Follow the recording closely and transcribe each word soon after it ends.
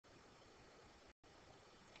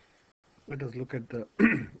Let us look at the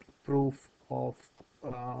proof of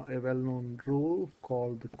a well-known rule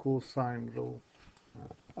called the cosine rule.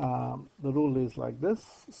 The rule is like this: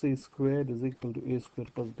 c squared is equal to a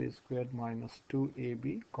squared plus b squared minus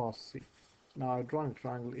 2ab cos c. Now I've drawn a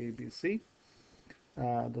triangle ABC.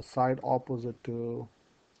 The side opposite to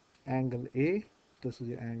angle A, this is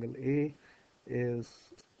your angle A,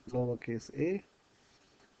 is lowercase a,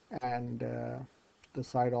 and the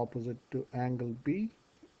side opposite to angle B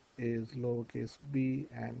is lowercase b,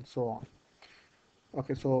 and so on.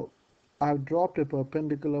 Okay, so I've dropped a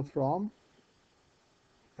perpendicular from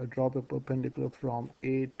A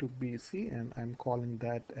to BC, and I'm calling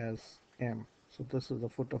that as M. So this is the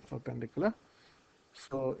foot of perpendicular.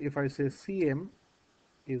 So if I say CM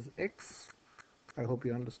is X, I hope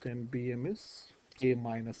you understand BM is A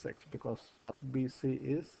minus X, because BC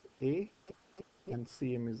is A and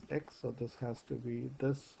CM is X, so this has to be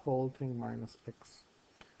this whole thing minus X.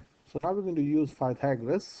 So now we're going to use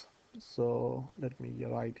Pythagoras. So let me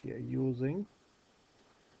write here using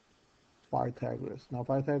Pythagoras. Now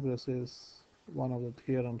Pythagoras is one of the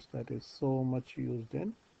theorems that is so much used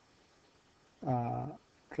in uh,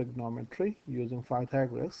 trigonometry, using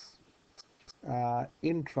Pythagoras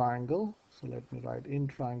in triangle. So let me write in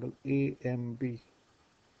triangle AMB.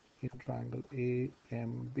 In triangle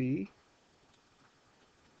AMB,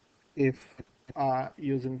 if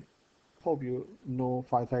using, hope you know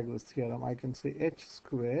Pythagoras theorem, I can say h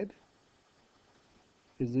squared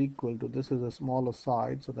is equal to, this is a smaller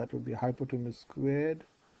side, so that would be hypotenuse squared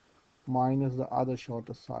minus the other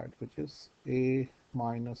shorter side, which is a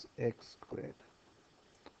minus x squared.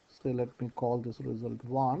 So let me call this result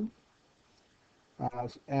 1.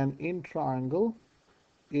 And in triangle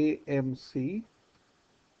AMC,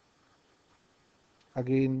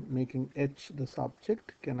 again making h the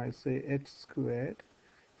subject, can I say h squared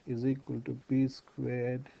is equal to b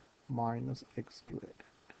squared minus x squared.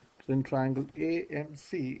 So in triangle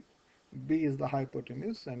AMC, B is the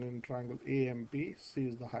hypotenuse, and in triangle AMB, C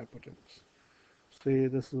is the hypotenuse. Say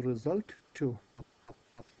this is result 2.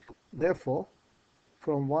 Therefore,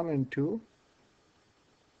 from 1 and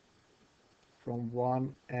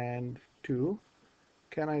 2,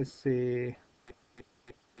 can I say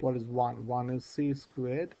what is 1? 1 is c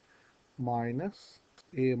squared minus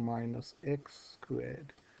a minus x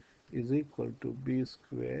squared is equal to b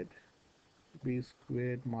squared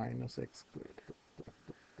minus x squared.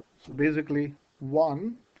 So basically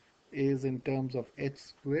 1 is in terms of h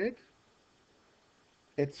squared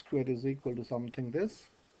is equal to something this,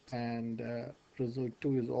 and result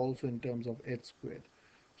 2 is also in terms of h squared.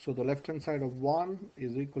 So the left hand side of 1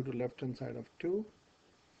 is equal to left hand side of 2,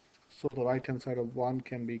 so the right hand side of 1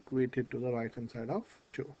 can be equated to the right hand side of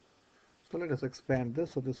 2. So let us expand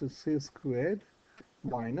this. So this is c squared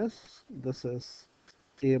minus, this is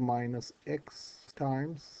a minus x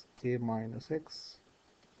times a minus x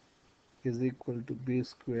is equal to b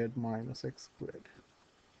squared minus x squared.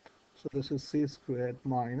 So this is c squared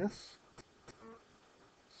minus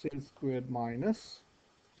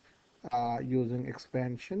using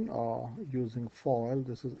expansion or using FOIL,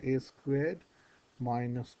 this is a squared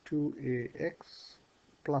minus 2ax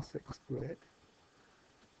plus x squared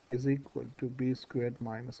is equal to b squared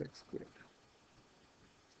minus x squared.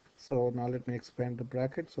 So now let me expand the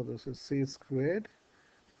bracket. So this is c squared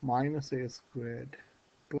minus a squared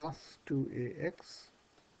plus 2ax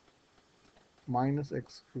minus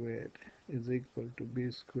x squared is equal to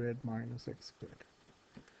b squared minus x squared.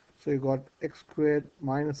 So you got x squared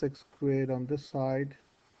minus x squared on this side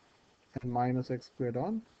and minus x squared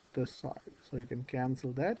on this side. So you can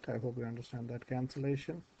cancel that. I hope you understand that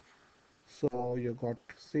cancellation. So you got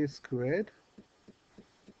c squared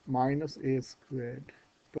minus a squared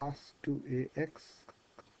plus 2ax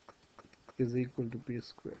is equal to b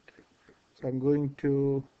squared. So I'm going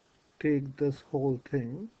to take this whole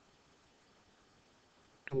thing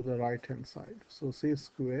to the right hand side. So c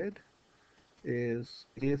squared is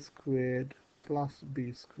a squared plus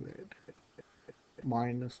b squared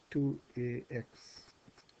minus 2ax.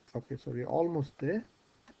 Okay, so we're almost there.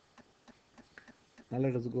 Now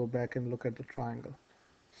let us go back and look at the triangle.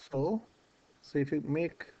 So if you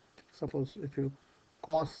make, suppose if you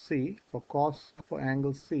cos C, for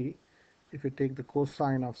angle C, if you take the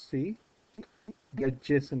cosine of C, the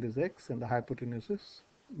adjacent is x and the hypotenuse is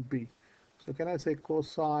b. So can I say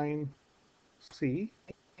cosine C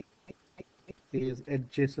is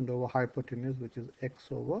adjacent over hypotenuse, which is x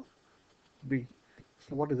over b.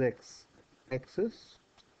 So what is x? X is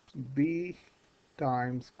b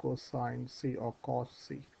times cosine C or cos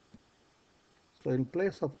C. So in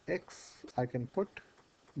place of x, I can put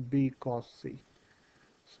b cos C.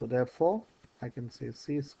 So therefore, I can say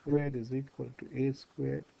c squared is equal to a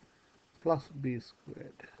squared plus b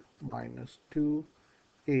squared minus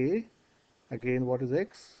 2a. Again, what is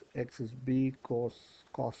x? X is b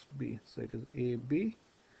cos b. So it is ab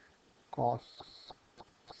cos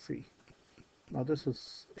c. Now this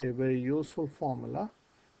is a very useful formula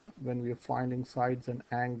when we are finding sides and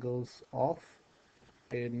angles of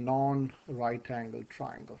a non-right angle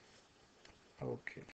triangle. Okay.